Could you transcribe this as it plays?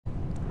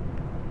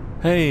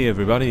Hey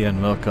everybody, and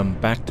welcome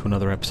back to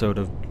another episode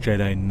of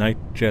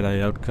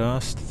Jedi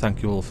Outcast.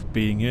 Thank you all for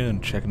being here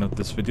and checking out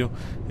this video.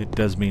 It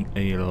does mean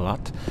a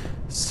lot.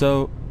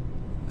 So,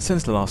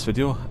 since the last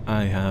video,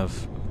 I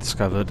have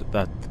discovered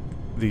that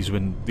these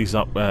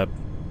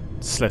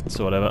slits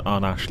or whatever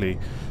aren't actually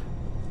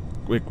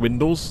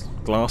windows,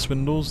 glass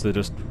windows. They're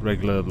just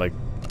regular like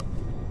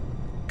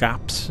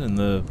gaps in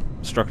the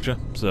structure.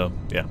 So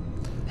yeah.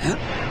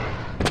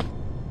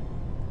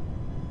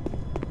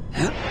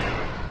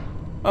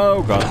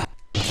 Oh god.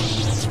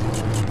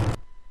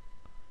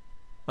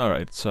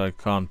 Alright, so I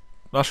can't...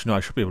 Actually no, I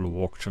should be able to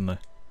walk, shouldn't I?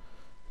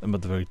 I'm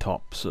at the very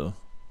top, so...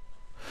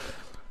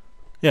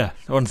 Yeah,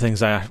 one of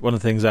the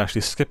things I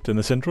actually skipped in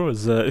this intro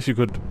is if you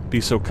could be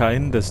so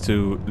kind as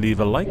to leave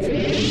a like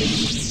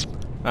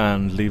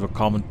and leave a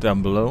comment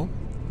down below,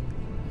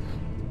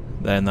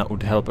 then that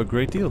would help a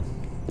great deal.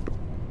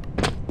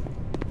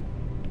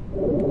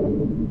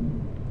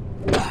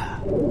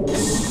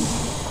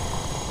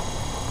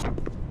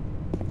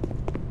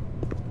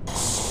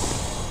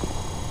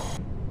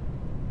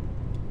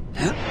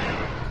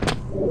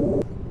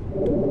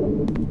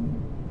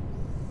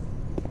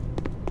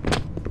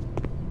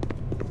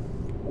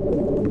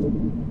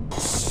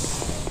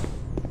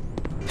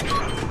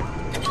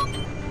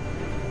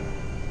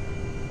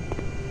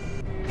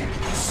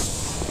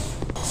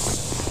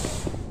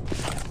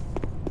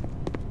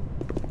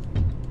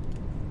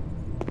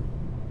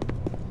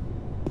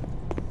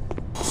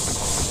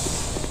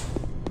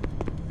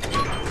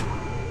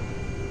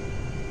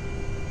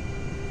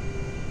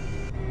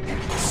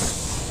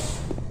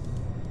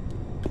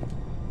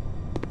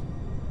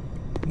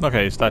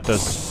 Okay, so that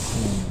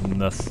does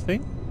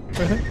nothing,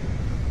 I think.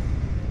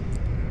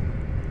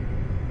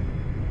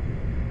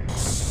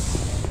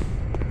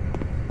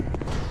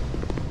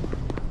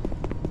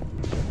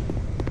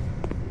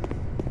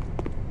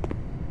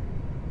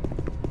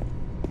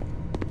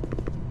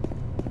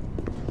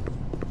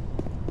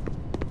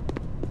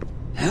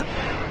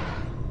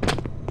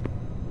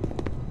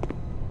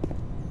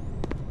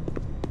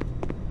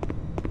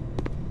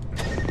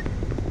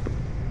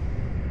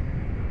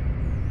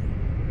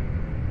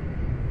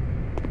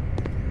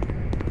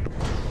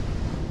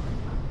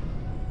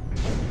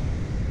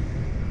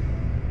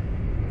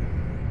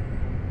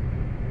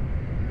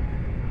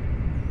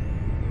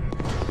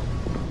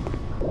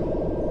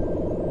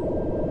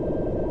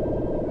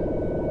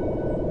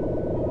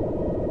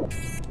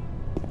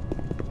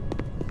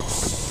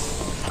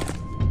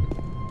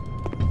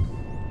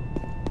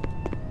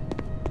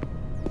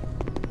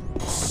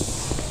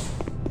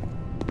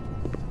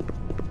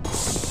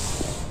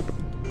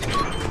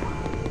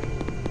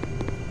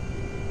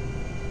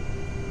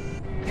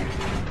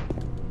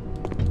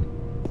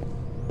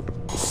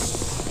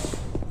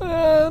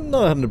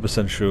 Not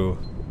 100% sure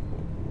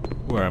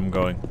where I'm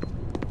going.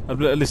 At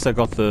least I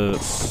got the,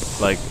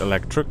 like,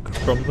 electric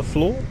from the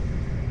floor.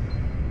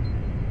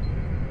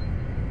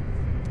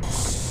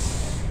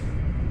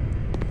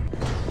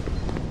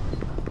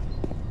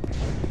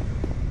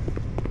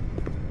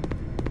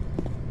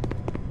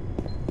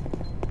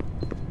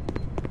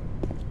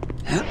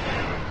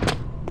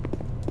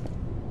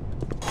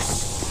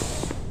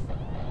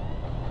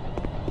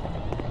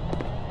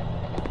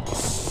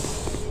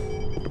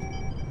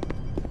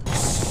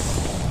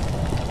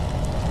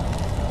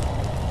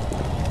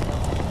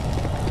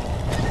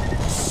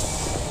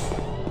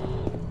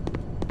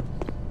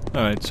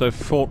 Alright, so I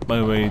fought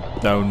my way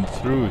down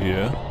through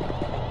here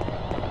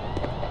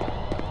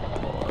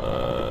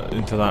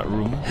into that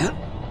room.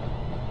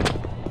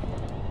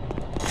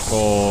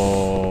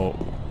 For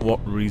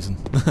what reason?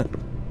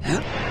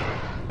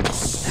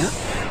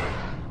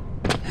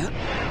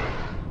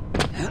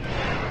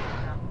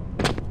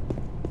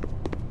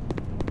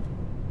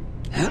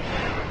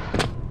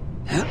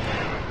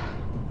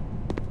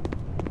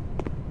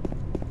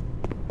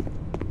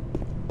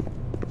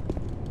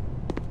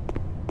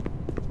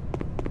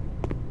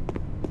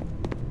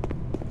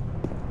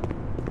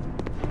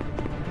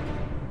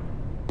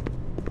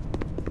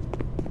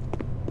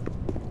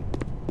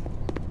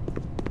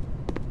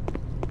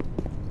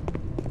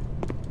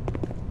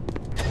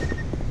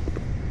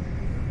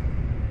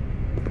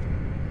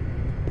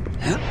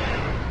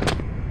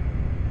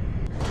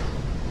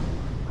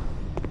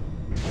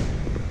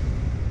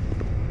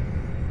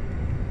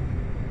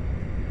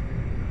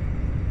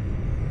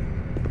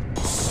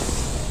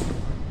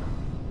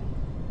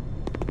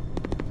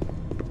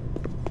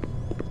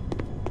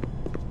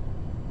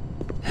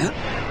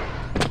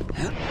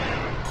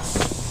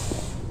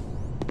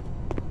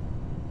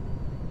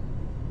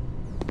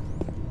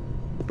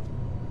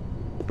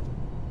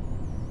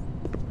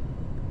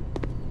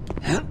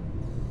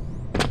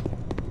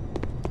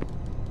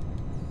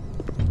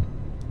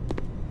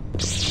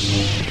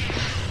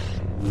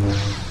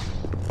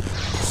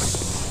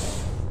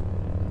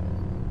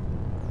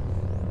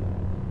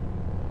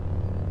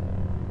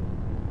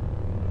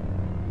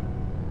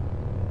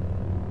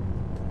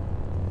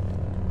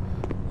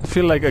 I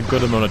feel like a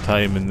good amount of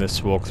time in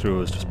this walkthrough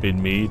has just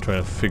been me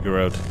trying to figure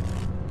out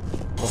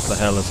what the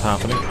hell is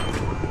happening.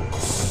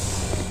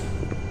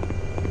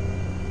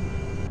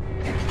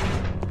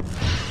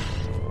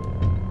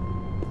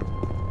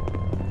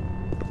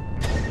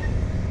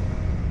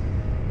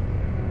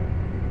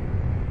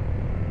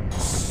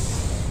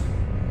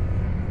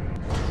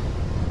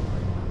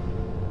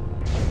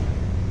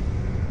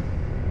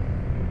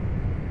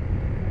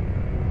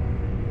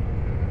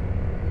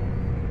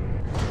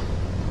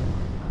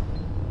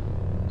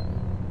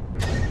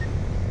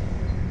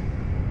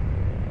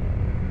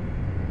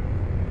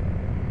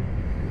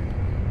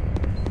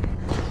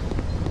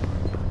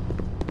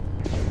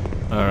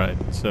 Alright,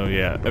 so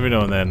yeah, every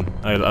now and then,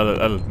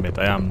 I'll admit,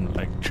 I am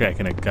like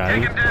checking a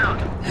guide.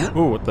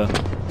 Oh, what the?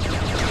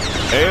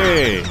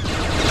 Hey!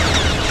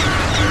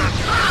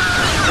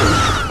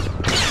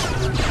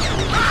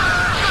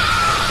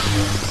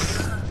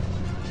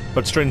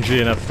 But strangely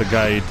enough, the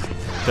guide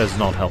does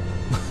not help.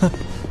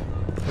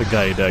 The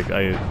guide,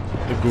 I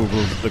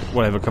Googled, like,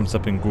 whatever comes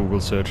up in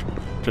Google search,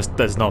 just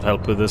does not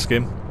help with this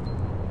game.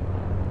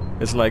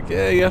 It's like,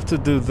 yeah, you have to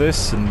do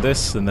this, and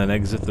then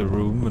exit the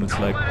room, and it's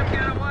like,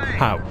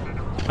 how?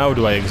 How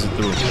do I exit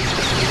the room?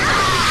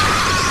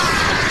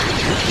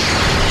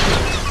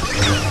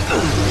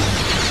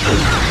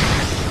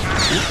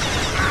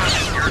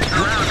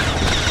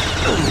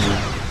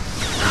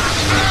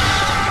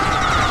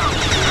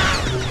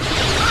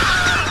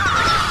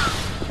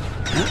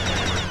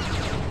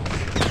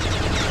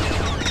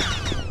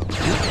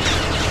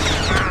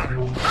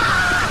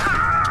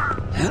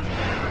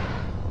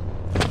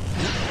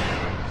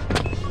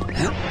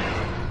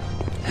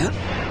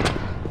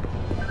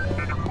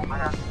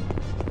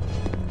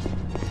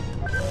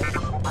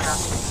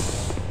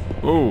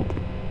 Oh.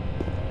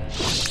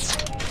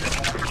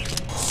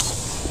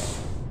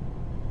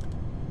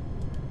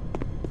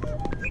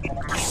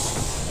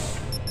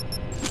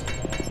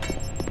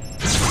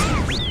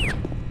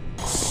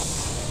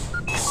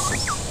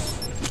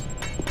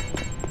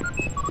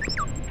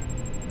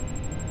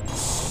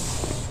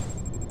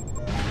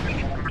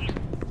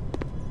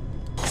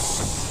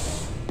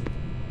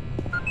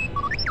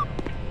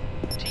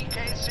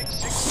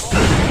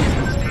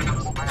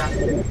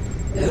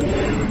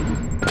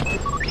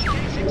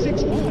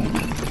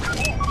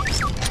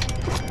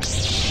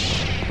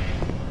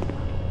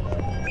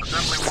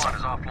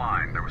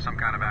 There was some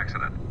kind of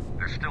accident.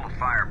 There's still a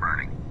fire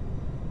burning.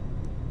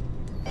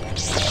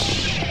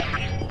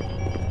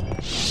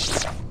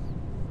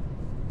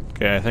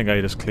 Okay, I think I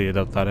just cleared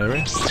up that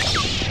area.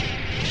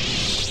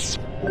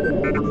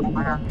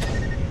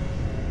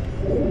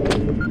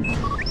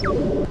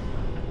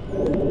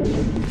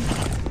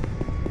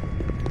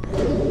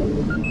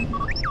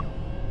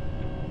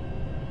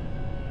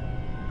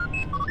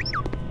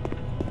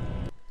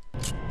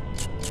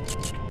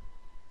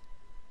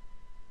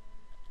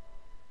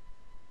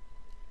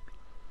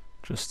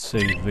 Just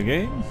save the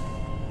game.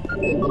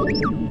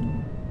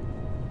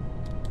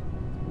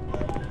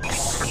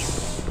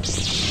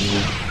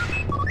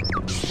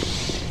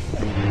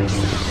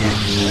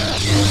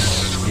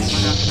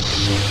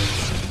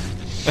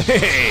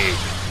 Hey!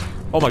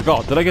 Oh my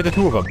god, did I get the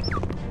two of them?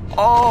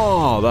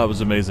 Oh, that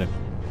was amazing.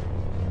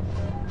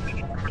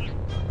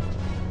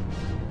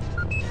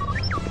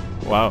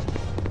 Wow.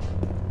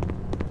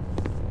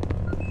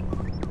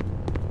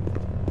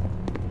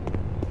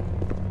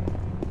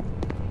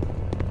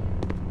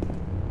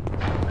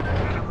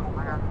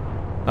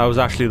 That was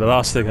actually the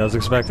last thing I was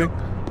expecting.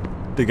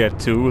 To get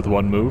two with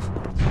one move.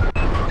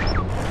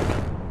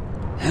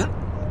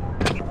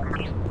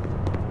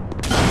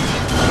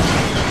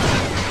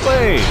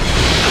 Wait!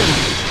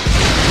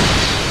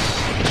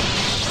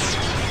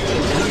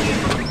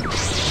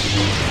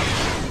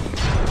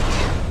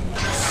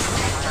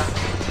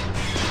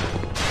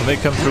 Can they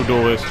come through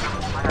doorways?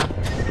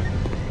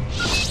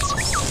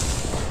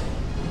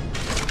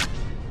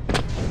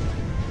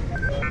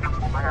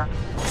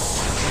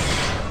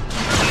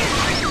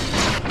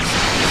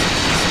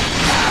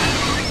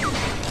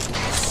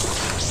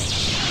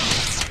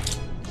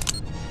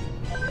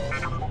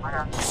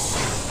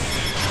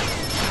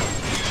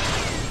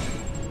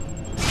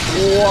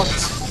 What?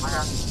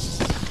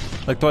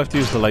 Like, do I have to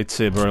use the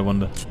lightsaber, I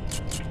wonder?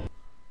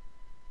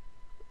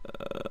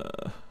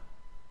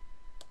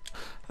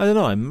 I don't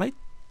know, I might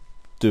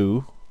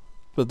do.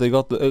 But they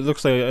got the... It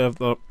looks like I have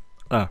the...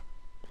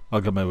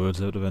 I'll get my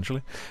words out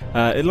eventually.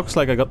 It looks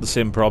like I got the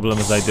same problem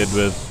as I did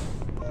with...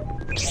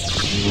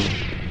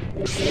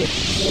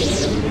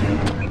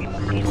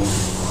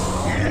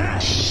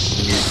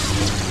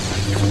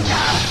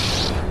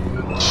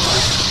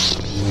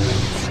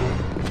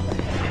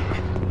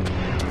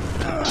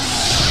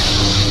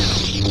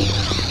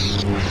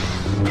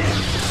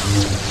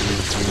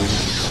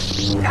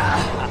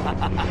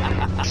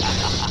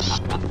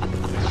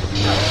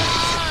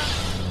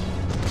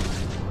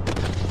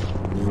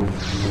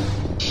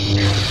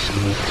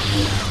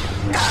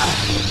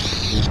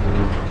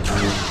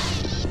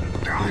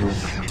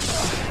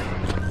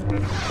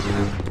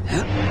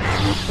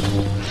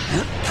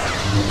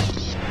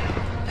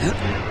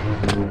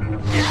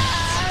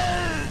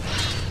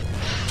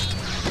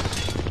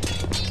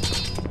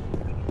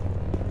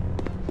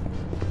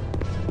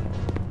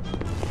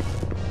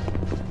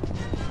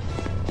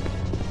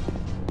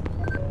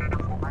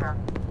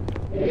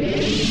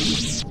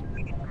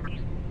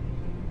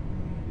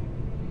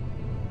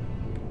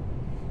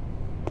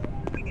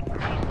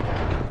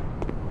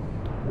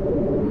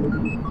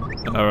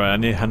 Alright, I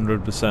need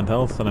 100%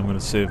 health and I'm going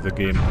to save the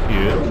game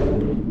here.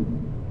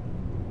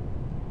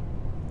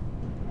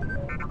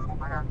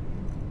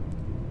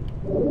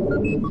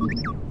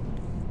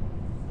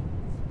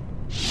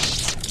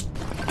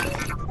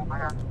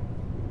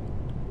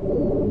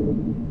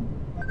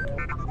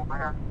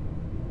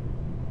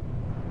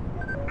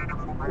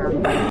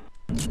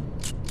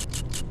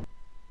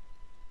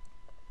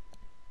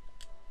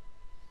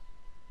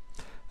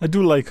 I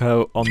do like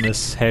how on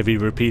this heavy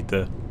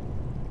repeater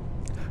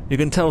you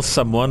can tell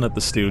someone at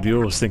the studio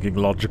was thinking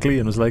logically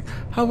and was like,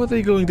 how are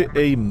they going to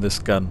aim this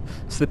gun?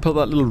 So they put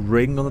that little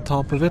ring on the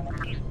top of it,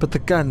 but the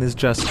gun is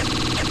just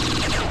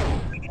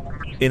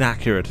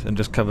inaccurate and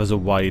just covers a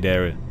wide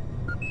area.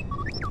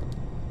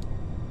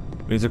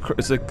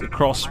 It's a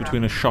cross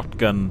between a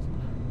shotgun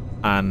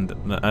and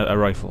a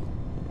rifle.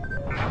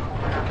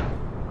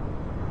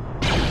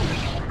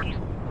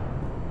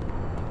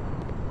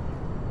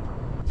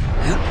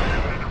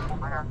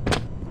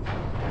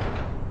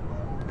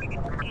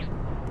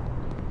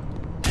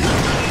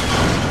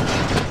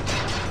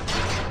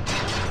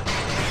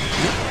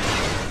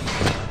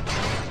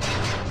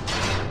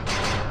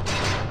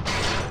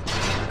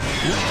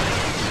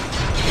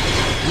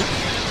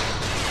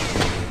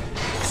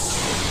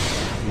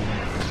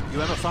 You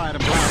ever fired a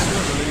blaster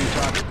at a living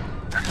target?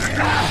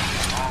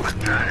 All the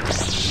time.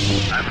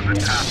 I was the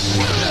top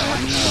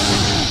one.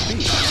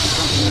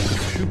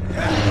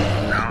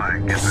 No,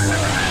 I guess I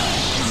never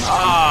did.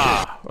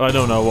 Ah! I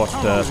don't know what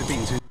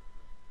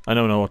I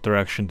don't know what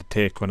direction to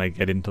take when I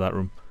get into that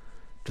room.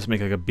 Just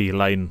make like a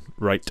beeline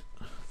right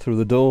through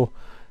the door,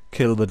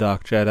 kill the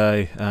Dark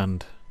Jedi,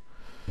 and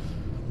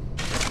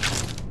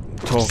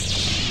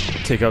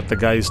take out the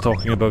guys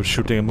talking about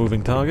shooting a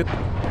moving target.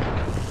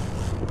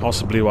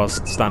 Possibly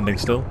whilst standing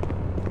still.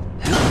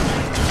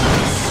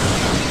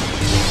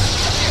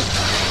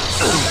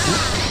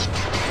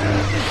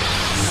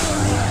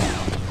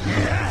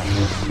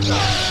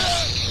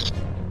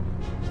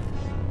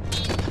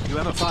 You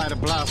ever fired a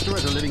blaster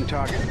at a living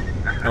target?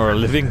 Or a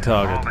living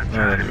target. All the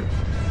time.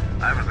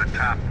 I was the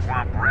top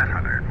swamp rat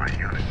hunter in my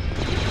unit.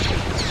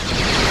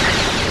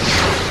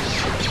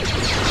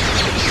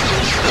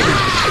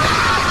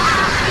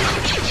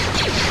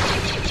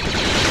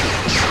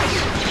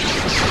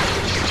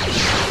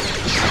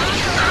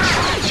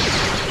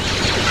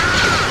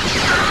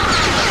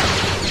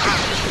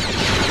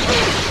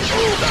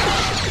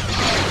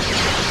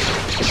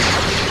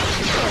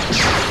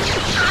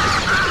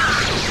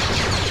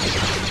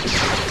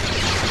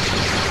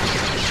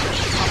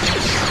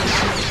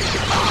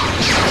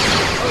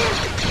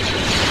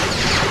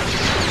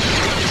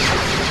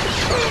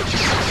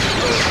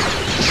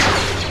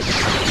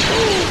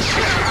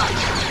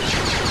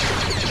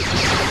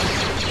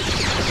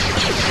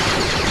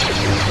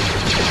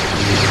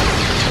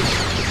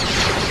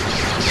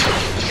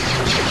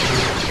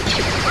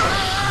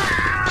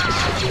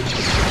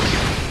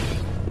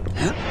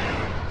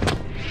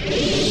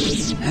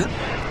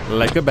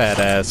 Like a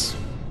badass.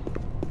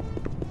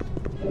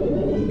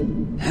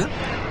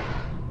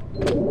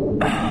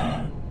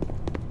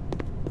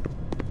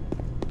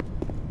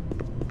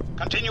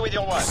 Continue with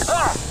your work.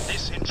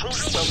 This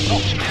intrusion will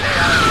not delay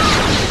our...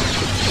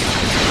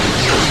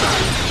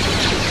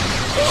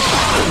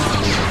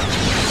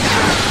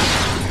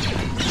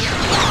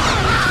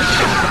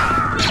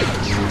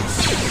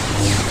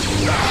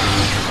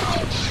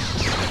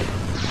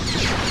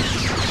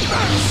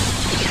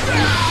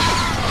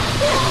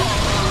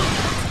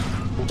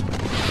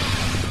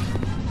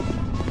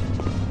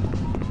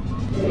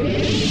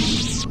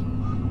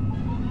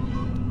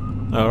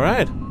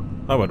 Alright.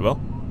 That went well.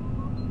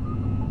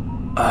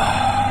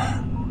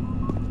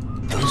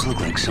 Those look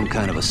like some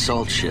kind of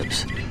assault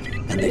ships,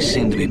 and they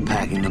seem to be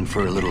packing them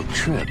for a little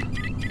trip.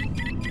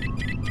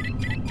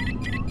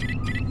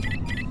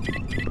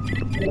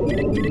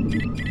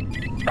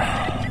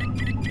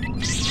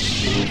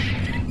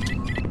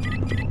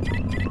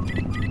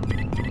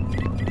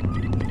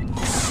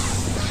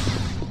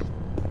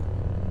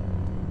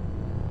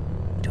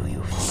 Do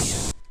you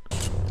feel?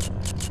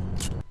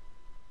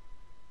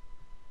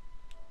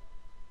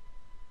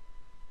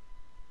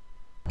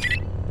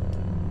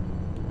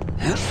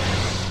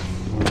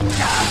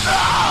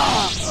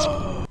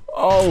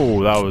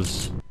 Oh, that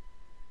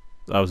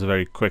was a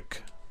very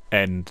quick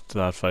end to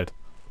that fight.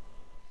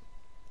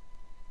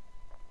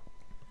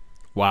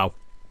 Wow.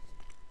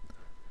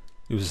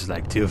 He was just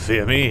like, do you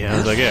fear me? And I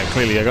was like, yeah,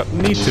 clearly I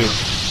need to.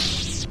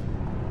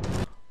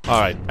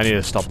 Alright, I need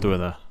to stop doing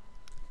that.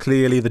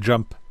 Clearly the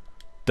jump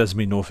does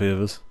me no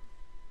favours.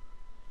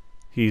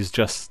 He's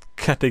just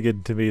cutting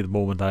into me the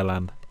moment I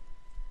land.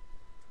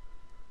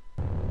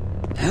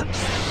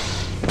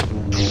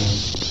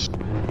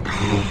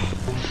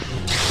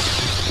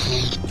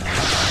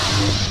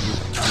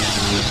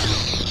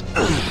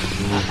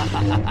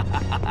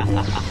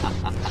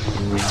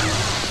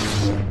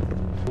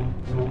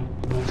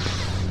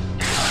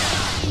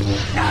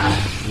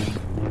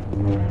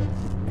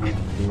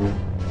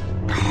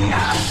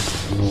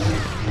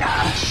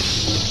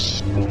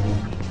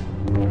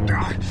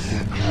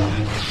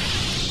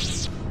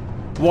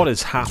 What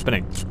is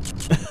happening?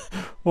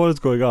 What is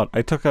going on?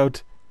 I took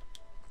out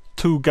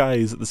 2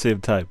 guys at the same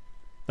time.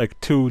 Like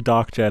 2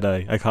 Dark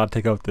Jedi. I can't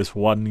take out this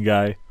one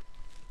guy.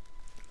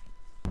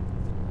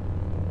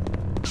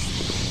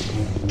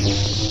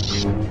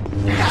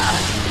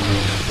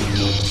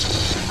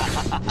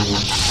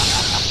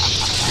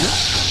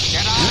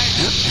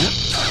 Jedi,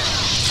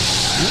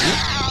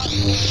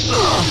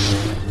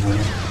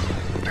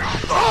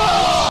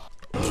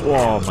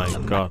 Oh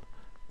my god.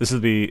 This will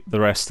be the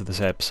rest of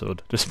this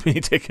episode. Just me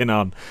taking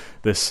on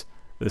this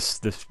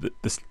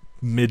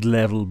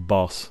mid-level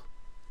boss.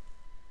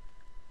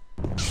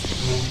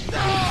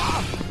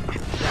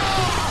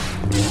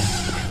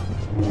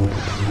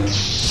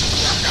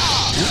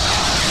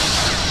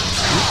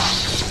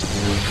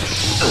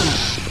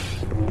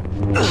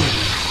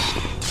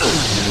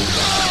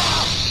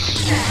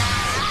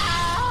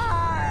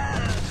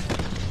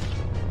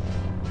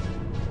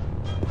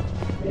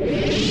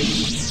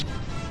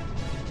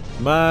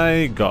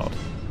 My god.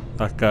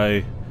 That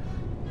guy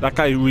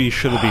really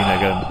should have been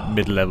like a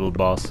mid-level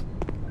boss.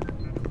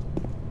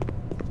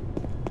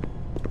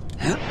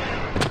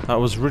 That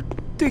was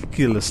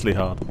ridiculously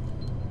hard.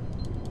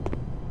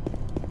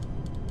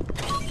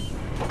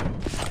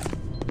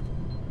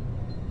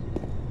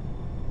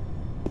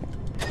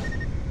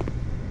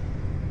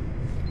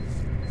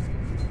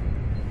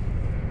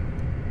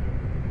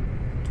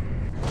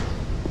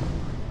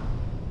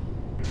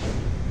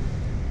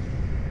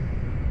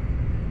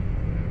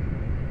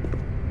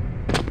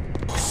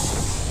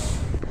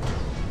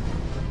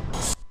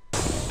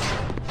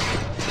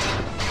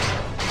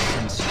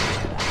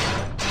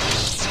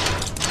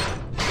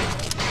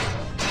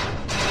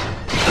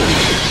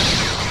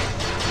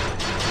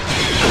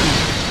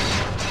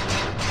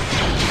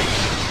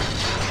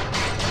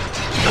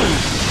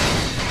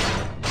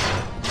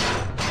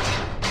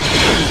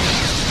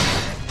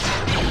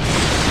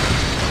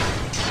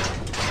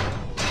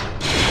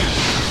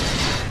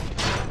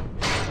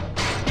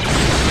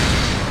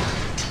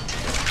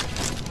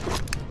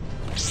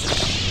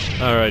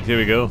 Alright, here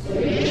we go.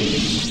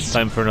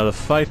 Time for another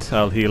fight.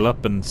 I'll heal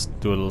up and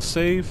do a little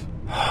save.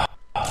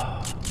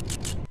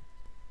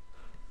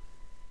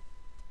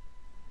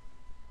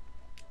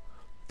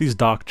 These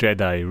Dark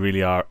Jedi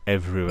really are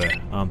everywhere,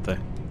 aren't they?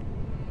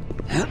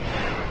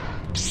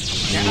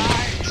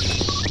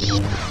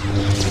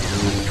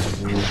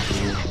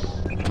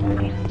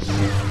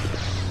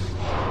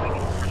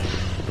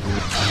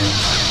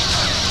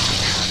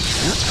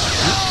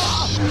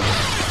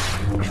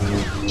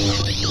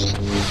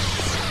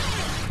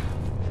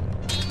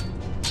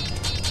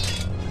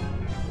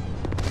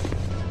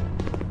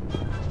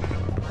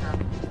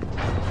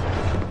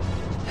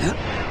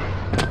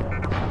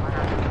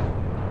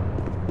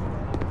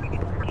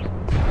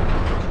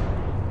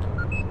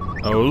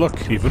 Oh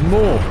look, even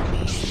more!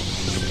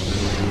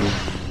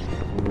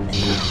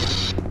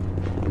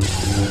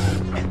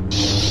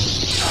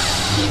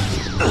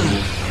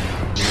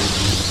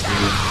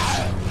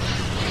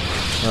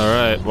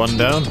 Alright, one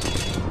down.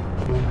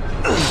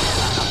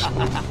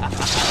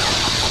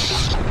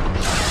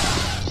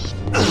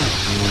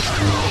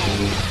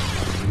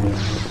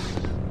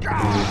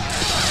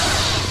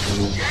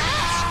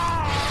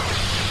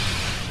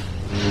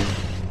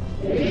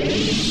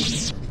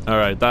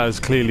 Alright, that is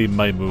clearly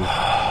my move.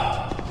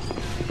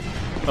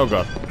 Oh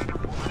god.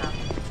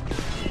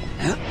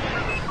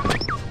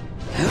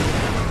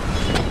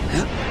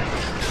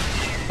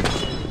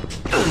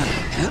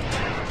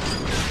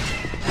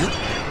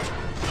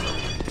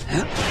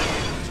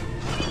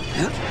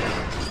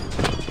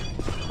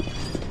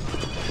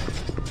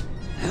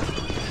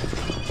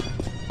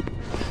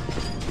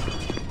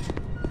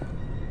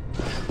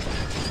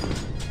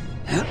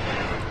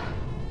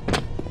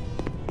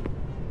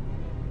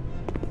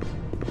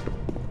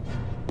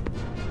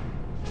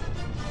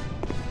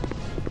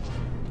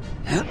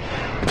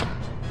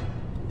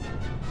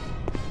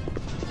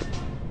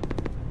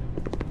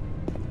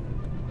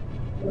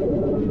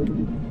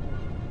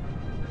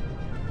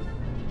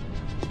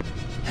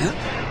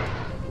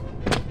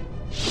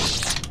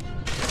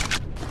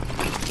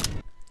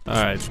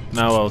 Alright,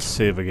 now I'll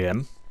save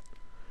again.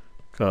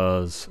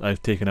 Because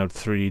I've taken out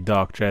 3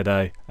 Dark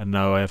Jedi, and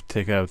now I have to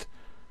take out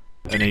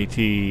an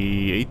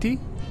AT-80?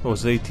 Or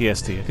was it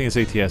ATST? I think it's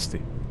ATST.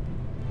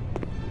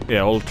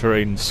 Yeah,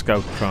 all-terrain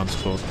scout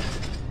transport.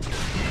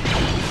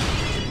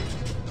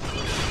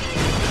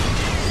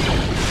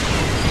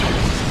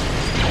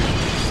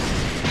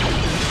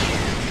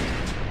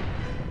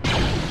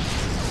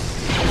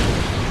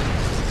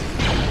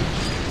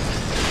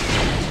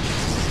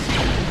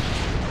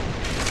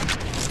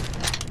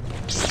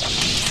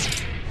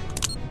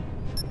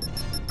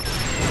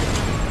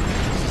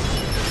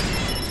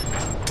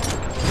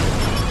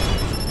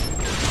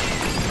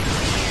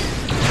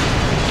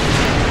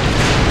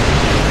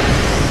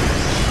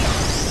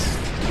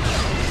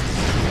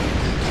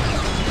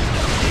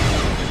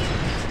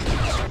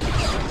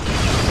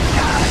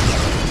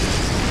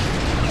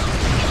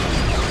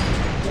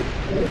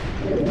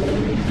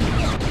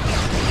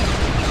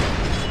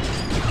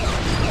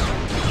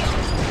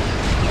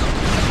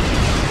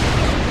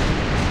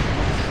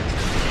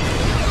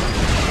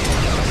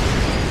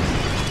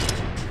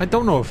 I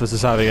don't know if this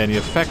is having any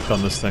effect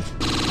on this thing.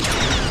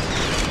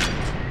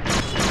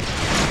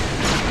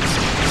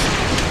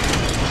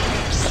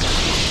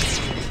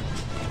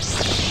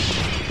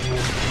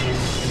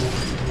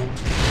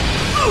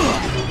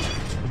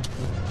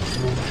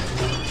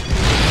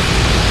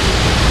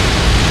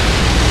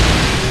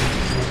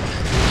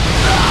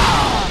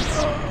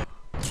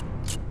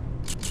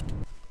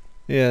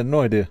 Yeah,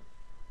 no idea.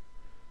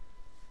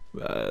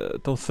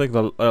 Don't think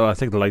the. I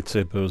think the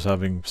lightsaber was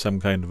having some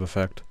kind of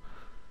effect.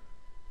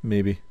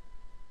 Maybe.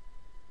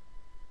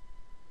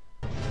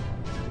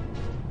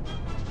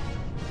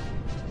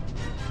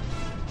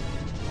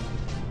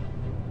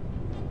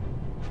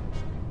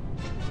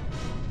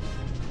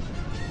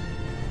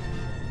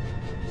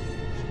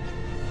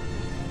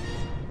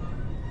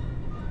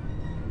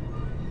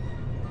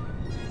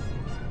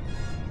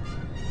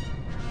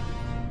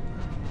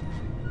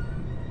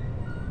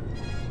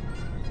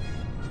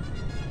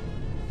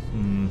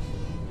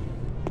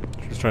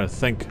 Just trying to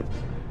think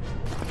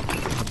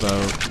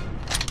about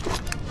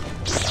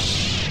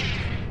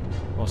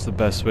what's the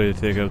best way to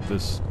take out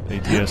this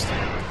ATS.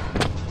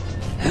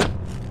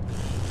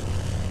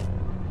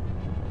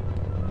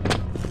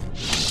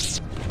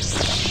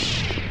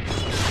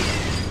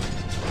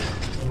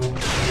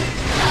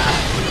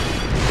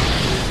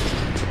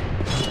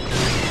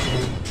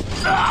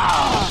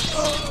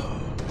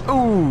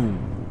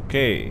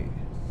 Okay.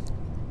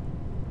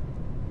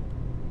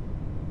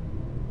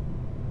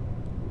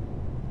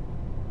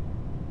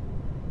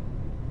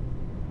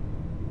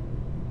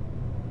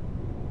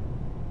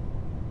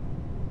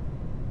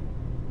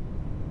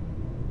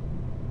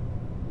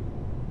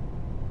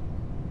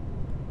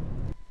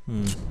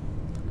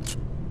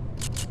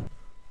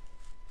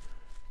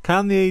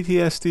 Can the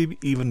ATSD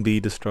even be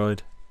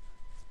destroyed?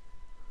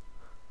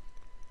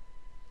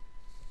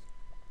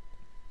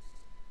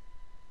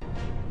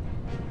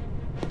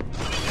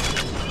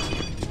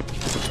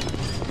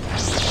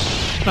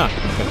 Ah,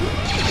 okay.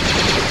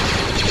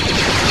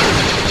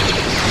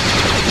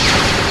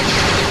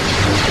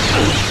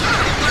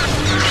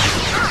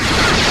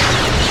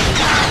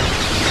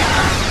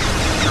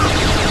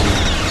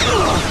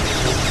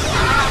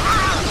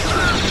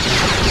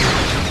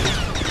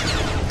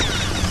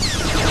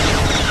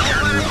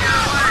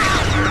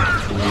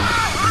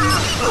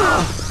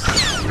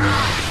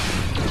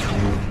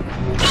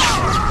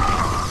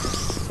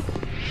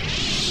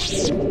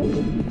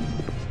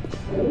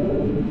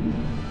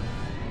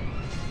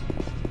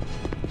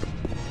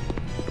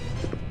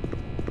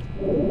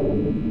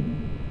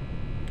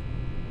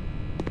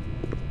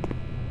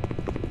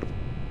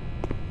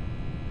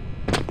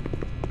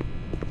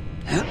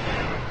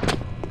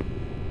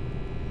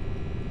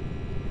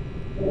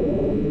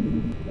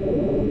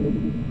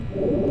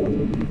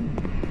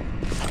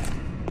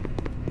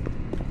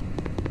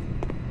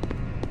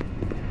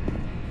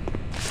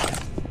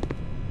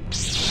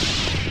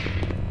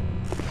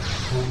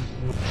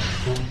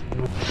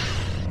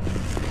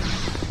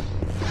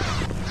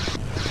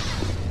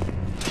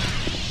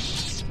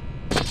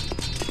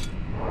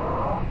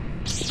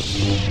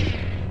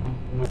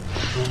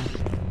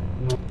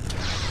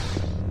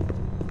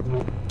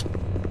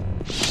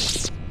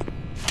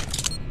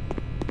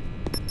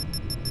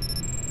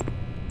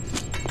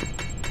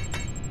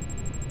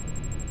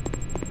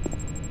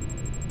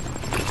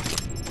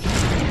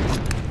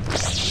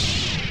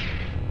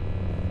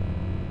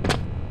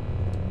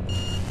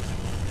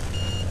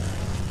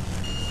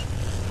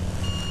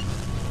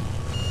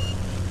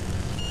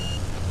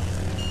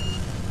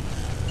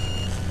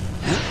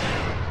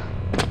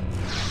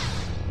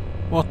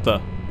 What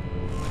the?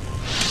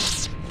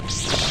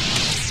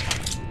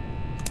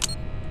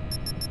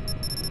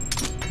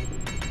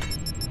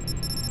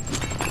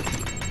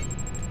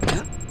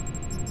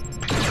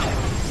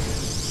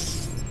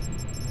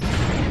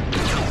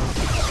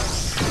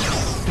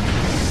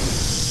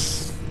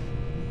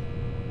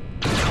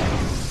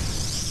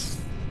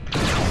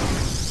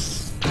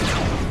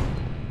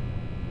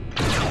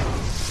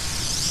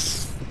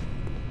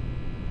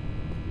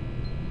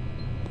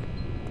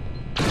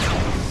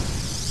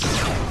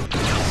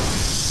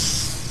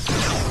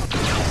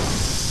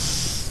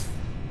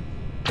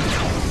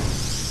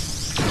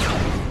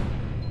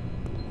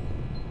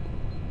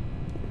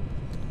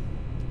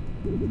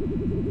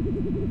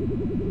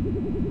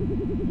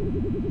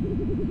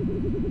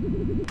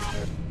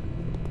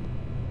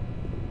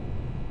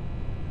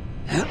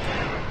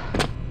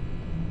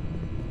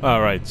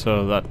 Alright,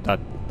 so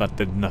that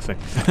did nothing.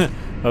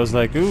 I was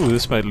like, ooh,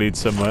 this might lead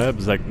somewhere. I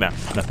was like, nah,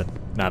 nothing.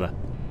 Nada.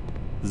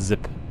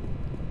 Zip.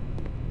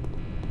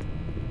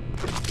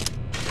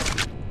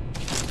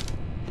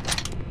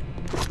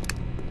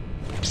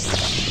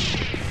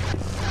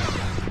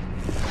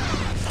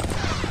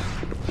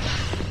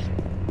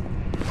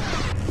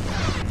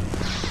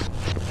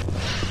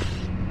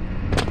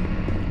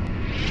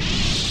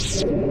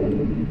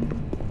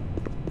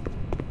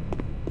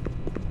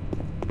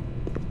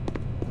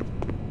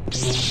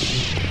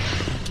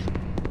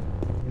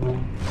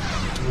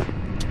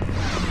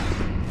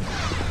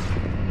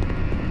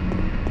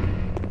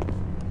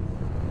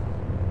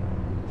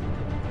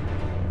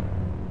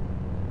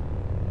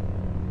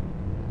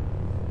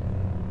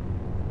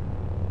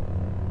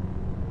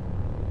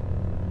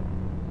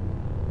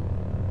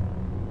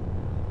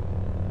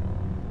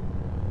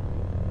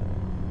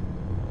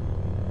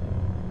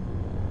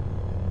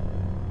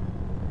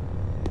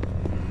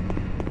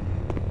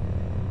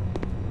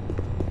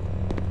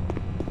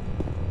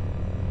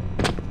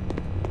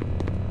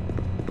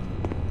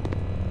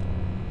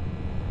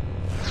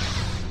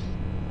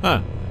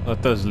 Ah,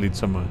 that does lead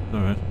somewhere.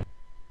 Alright.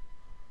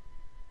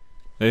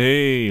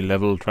 Hey,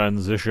 level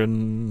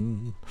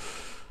transition.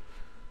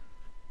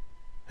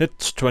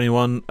 Hits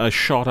 21. I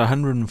shot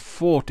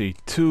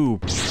 142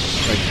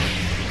 like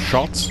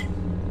shots,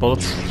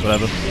 bullets,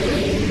 whatever.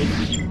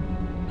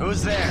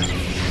 Who's there?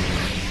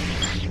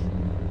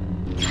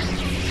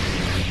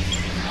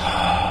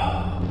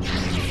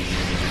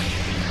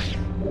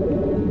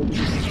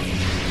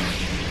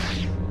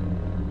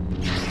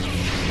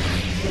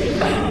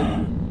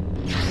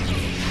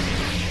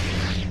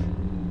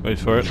 Wait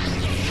for it.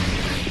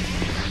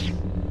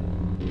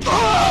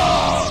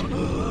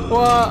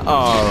 What?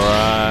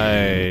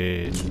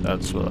 Alright.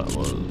 That's what that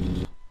was.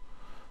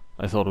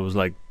 I thought it was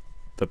like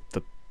the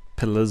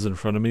pillars in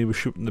front of me were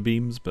shooting the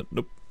beams, but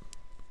nope.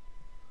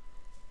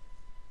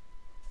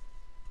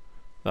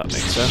 That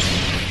makes sense.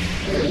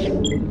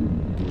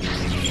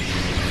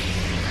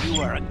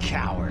 You are a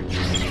coward.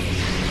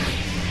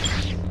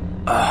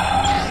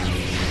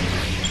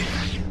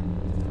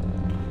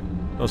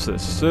 What's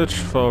this? Search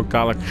for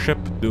Gallic ship,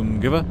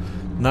 Doomgiver.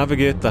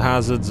 Navigate the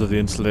hazards of the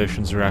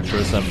installation's reactor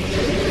assembly.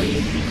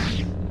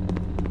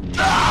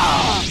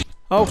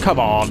 Oh, come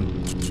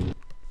on!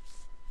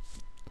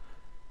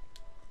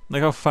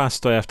 Like, how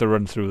fast do I have to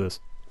run through this?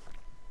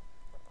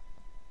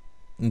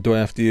 And do I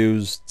have to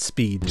use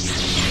speed?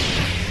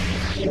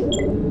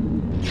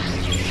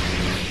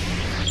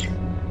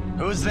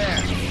 Who's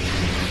there?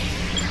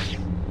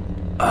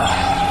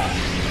 Ah!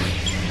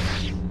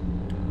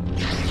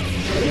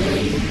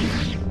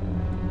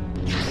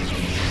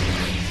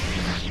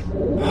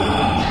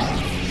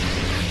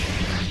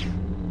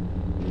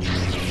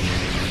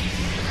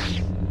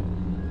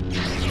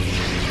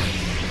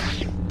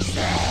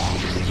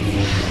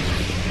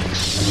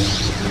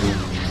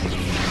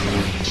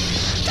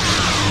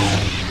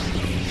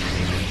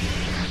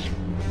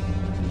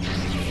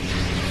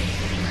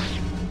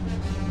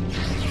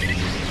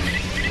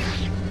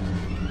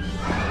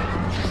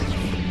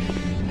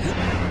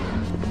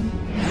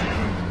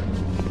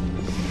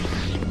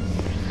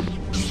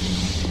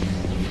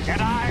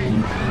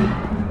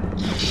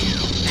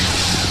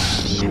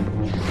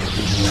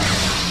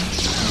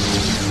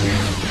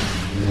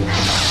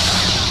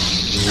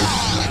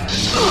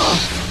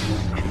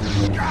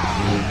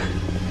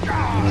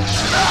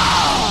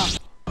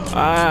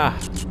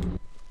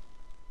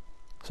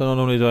 So not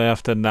only do I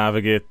have to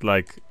navigate,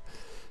 like,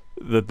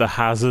 the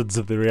hazards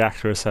of the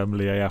reactor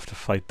assembly, I have to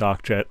fight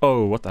Dark Jet.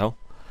 Oh, what the hell?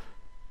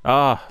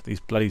 Ah, these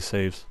bloody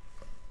saves.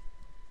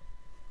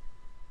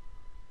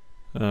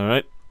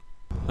 Alright.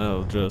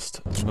 I'll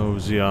just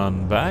mosey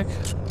on back.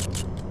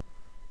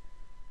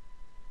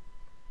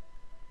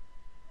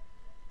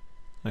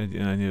 I need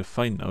to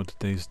find out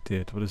today's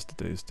date. What is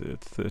today's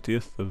date?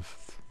 30th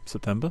of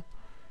September?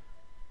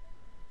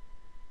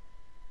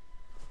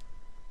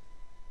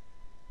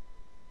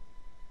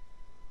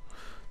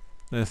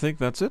 I think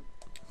that's it.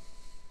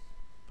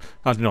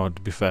 No,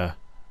 to be fair,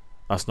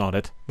 that's not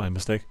it. My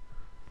mistake.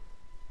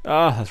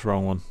 Ah, that's the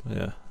wrong one.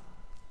 Yeah,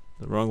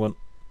 the wrong one.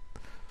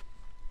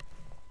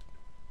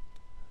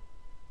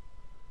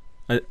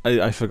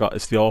 I forgot.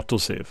 It's the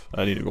autosave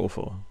I need to go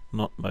for,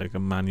 not like a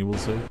manual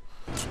save.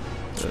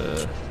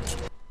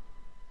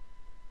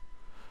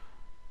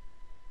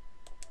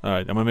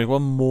 Alright, I'm gonna make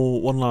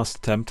one last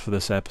attempt for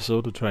this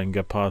episode to try and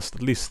get past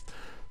at least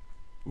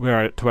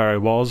where I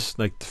was,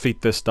 like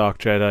defeat this Dark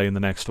Jedi in the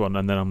next one,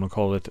 and then I'm gonna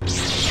call it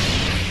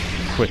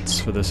quits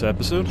for this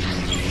episode.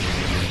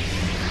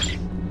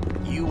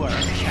 You are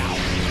a coward.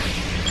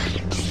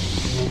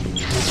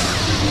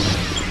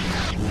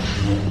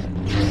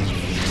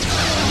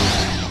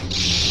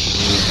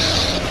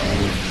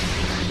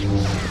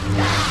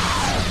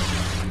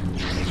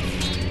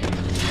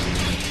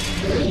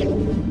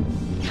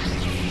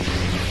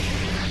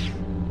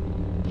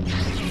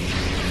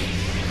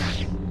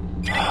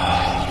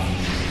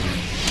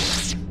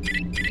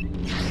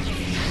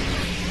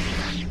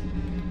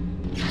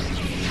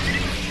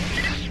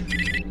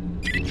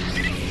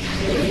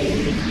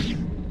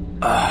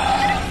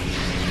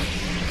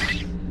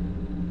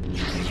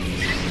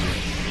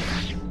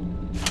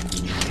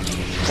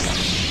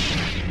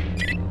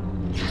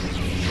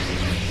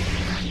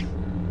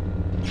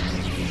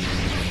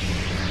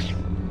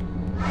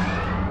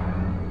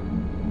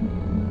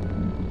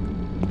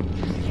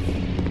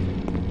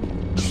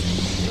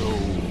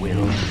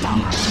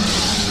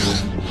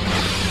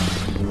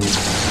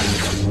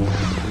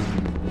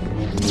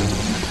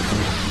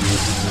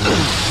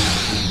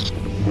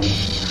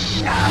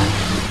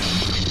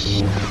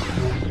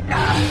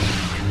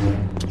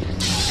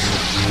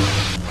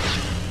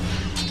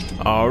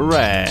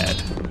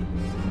 Alright.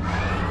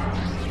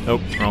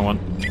 Nope, wrong one.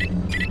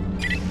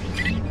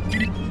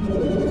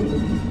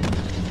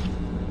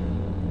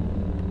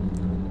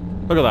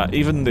 Look at that,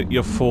 even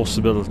your force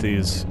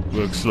abilities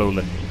work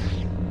slowly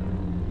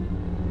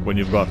when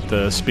you've got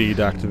the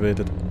speed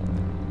activated.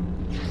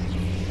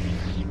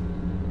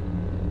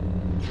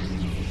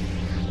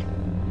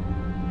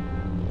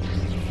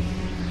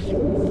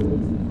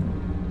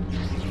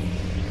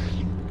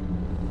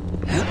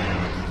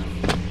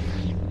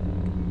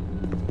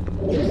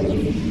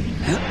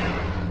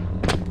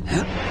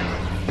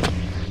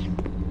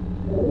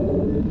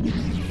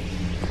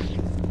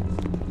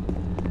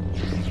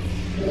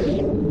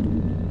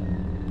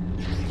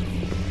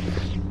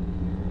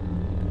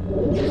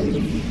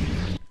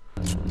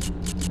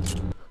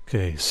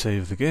 Okay,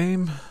 save the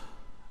game.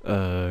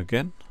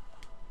 Again.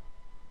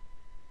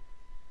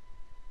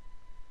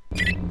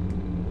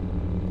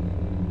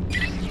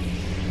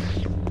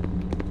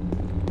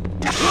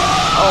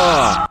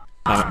 Oh!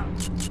 Damn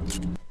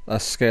it.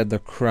 That scared the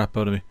crap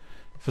out of me.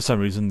 For some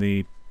reason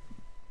the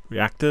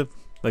reactor,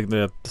 like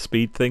the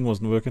speed thing,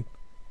 wasn't working.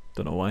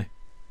 Don't know why.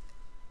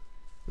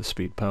 The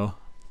speed power.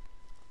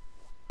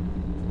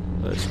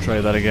 Let's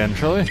try that again,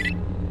 shall we?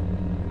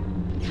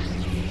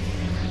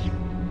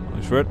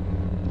 Wait for it.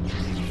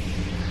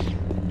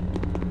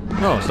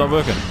 No, it's not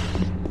working.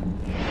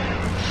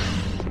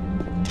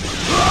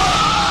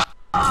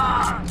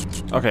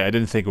 Okay, I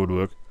didn't think it would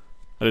work.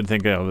 I didn't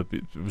think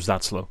it was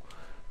that slow.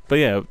 But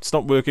yeah, it's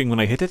not working when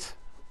I hit it.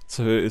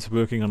 So it's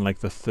working on like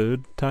the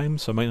third time,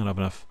 so I might not have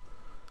enough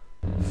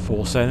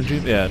force energy.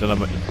 Yeah, I don't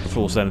have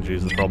force energy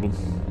is the problem.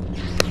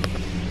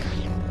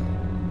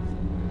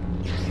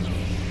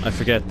 I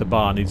forget the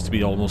bar needs to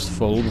be almost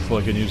full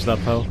before I can use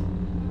that power.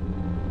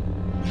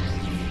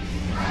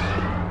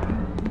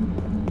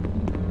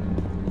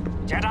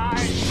 Jedi!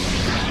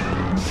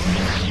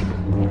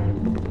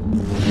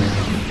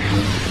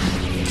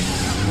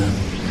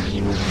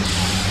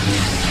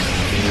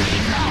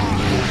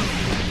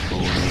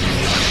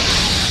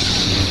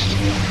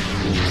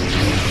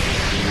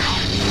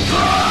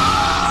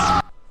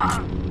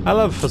 I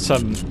love, for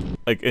some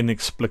like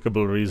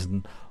inexplicable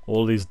reason,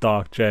 all these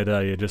dark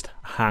Jedi are just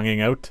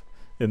hanging out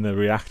in the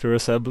reactor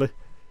assembly,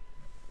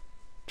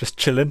 just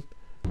chilling.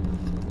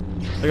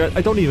 Like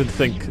I don't even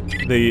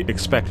think they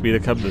expect me to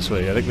come this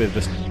way. I think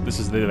this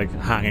is their like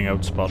hanging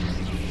out spot.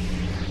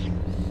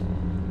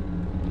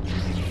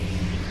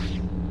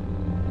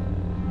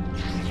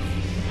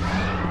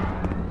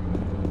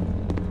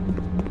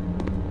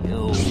 You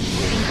will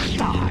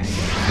die.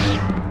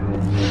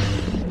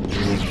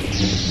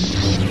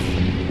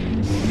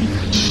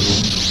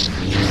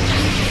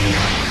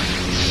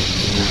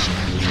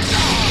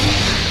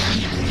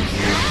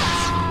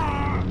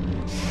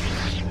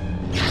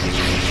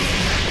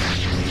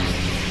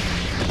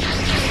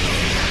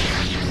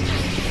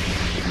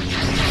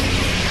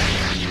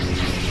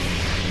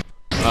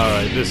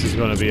 Alright, this is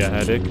going to be a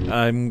headache.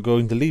 I'm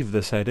going to leave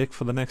this headache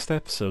for the next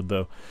episode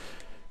though.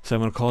 So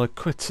I'm going to call it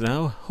quits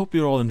now. Hope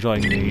you're all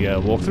enjoying the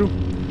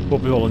walkthrough.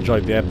 Hope you all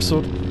enjoyed the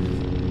episode.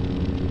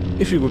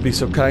 If you would be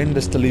so kind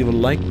as to leave a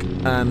like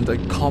and a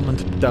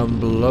comment down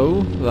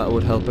below, that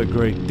would help a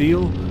great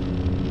deal.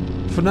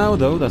 For now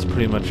though, that's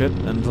pretty much it.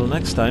 Until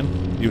next time,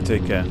 you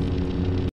take care.